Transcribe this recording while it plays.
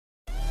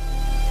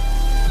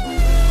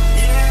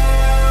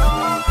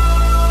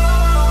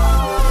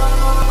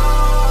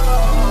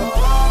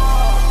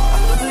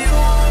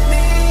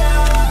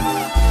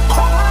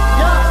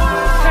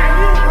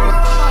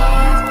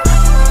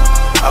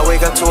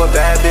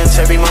bitch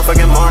every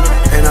motherfucking morning.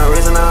 Ain't no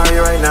reason to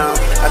argue right now.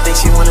 I think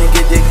she wanna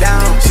get dick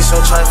down. She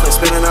so trifling,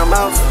 spitting her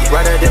mouth.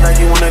 Right at it like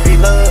you wanna be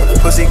loved.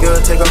 Pussy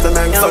good, take off the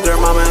magnet. Fucked her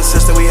mama and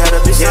sister, we had a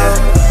threesome.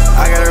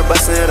 Yeah, I got her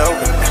busting it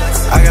open.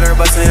 I got her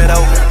busting it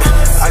open.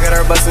 I got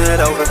her busting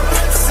it open.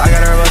 I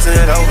got her busting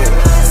it open.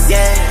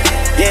 Yeah,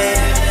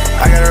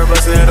 yeah. I got her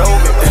busting it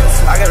open.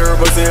 I got her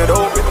busting it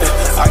open.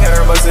 I got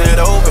her busting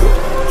it open.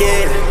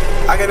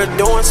 Yeah, I got her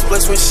doing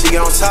splits when she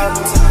get on top.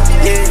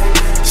 Yeah,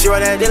 she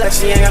ride that dick like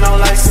she ain't got no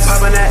license.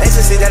 Poppin' that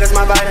ecstasy, that is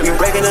my vitamin. You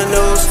breaking the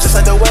news, just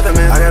like the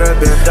weatherman. I got her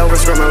bent over,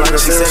 screaming like a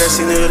fish. She said that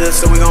she needed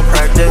this, so we gon'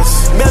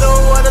 practice.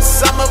 Middle of the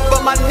summer,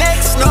 but my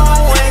neck's no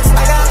wings.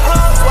 I got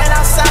hoes right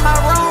outside my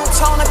room,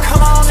 told her come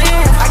on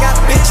in. I got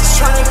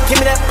bitches tryna give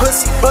me that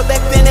pussy, but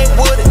back then they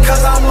wouldn't,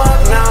 cause I'm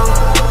up now.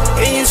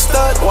 And you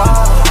stuck,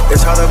 wow.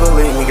 It's hard to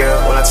believe me, girl,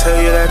 when I tell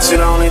you that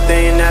you're the only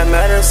thing that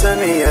matters to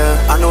me,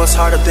 yeah. I know it's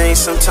hard to think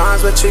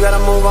sometimes, but you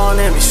gotta move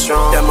on and be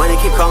strong. That money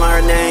keep calling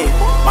her name,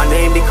 my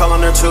name be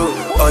calling her too.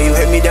 Oh, you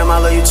hit me, damn, I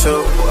love you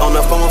too. On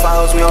the phone with 5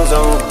 hoes, we on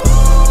Zoom.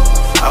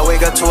 I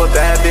wake up to a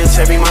bad bitch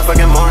every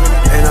motherfucking morning.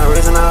 Ain't no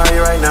reason to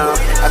argue right now.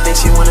 I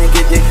think she wanna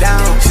get dick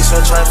down. She so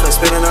trifling,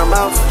 spit in her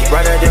mouth.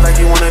 Right at it like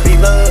you wanna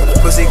be loved.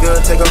 Pussy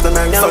good, take off the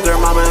magnet. Fucked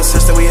her mama and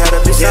sister, we had a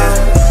threesome.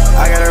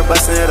 Yeah, I got her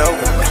busting it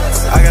open.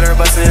 I got her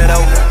busting it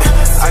open.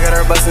 I got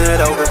her busting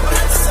it open.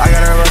 I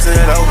got her busting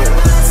it open.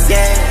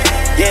 Yeah,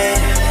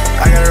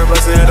 yeah. I got her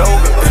busting it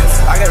open.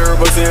 I got her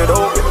busting it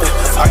open.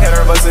 I got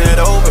her busting it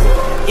open.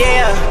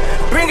 Yeah,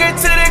 bring her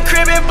to the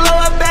crib and blow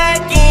her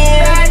back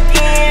in.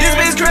 This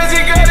bitch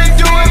crazy, gotta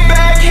do it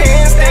back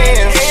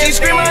handstand. She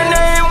scream my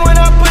name when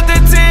I put the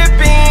tip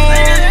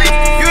in.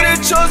 You the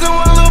chosen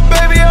one, little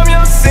baby, I'm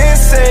your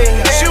sensei.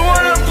 She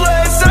wanna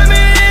play, suck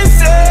me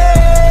insane.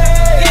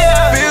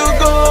 Yeah, feel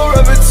good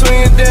right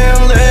between your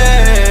damn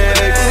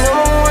legs.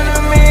 Number one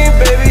to me,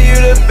 baby, you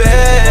the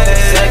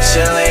best.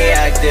 Sexually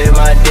active,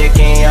 my dick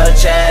in your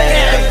chest.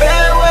 Get the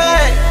bed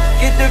wet,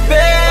 get the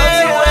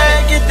bed wet,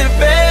 get the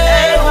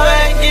bed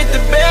wet, get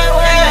the bed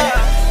wet.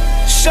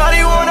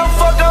 Shawty wanna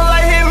fuck, I'm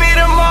like, hit me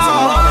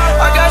tomorrow.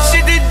 I got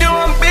shit to do,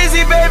 I'm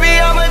busy,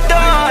 baby, I'm a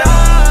dog.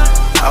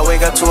 I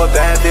wake up to a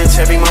bad bitch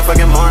every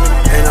motherfucking morning.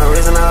 Ain't no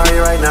reason to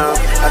argue right now.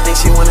 I think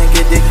she wanna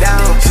get dick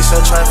down. She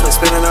so trifling,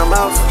 spit in her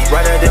mouth.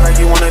 Right at it like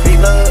you wanna be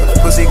loved.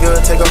 Pussy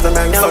good, take off the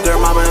magnet. Fucked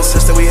her mama and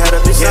sister, we had a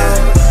threesome.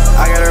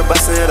 Yeah, I got her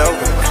busting it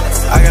open.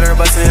 I got her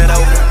busting it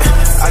open.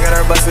 I got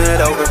her busting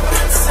it open.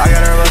 I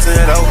got her busting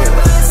it open.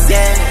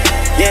 Yeah,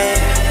 yeah.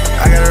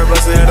 I got her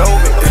busting it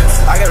open.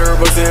 I got her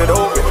busting it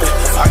open.